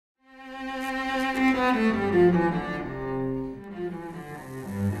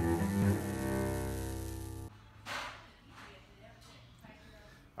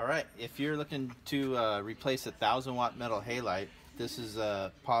Alright, if you're looking to replace a 1,000-watt metal halide, this is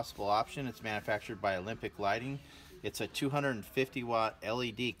a possible option. It's manufactured by Olympia Lighting. It's a 250-watt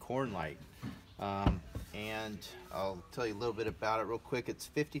LED corn light. And I'll tell you a little bit about it real quick. It's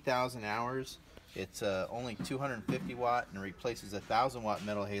 50,000 hours. It's only 250 watt and replaces a 1,000-watt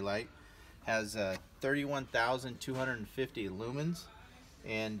metal halide. Has 31,250 lumens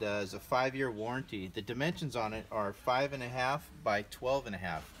and is a 5-year warranty. The dimensions on it are 5.5 by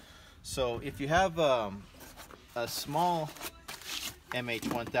 12.5. So if you have a small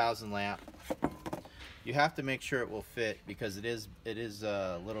MH1000 lamp, you have to make sure it will fit because it is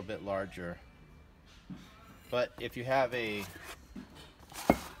a little bit larger. But if you have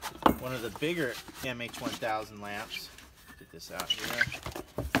one of the bigger MH1000 lamps, get this out here,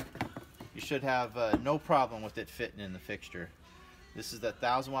 you should have no problem with it fitting in the fixture. This is the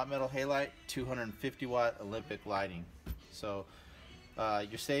 1,000-watt metal halide, 250-watt Olympia Lighting. So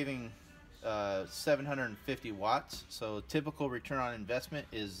you're saving 750 watts. So typical return on investment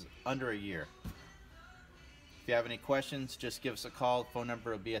is under a year. If you have any questions, just give us a call. Phone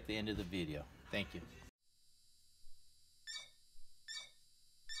number will be at the end of the video. Thank you.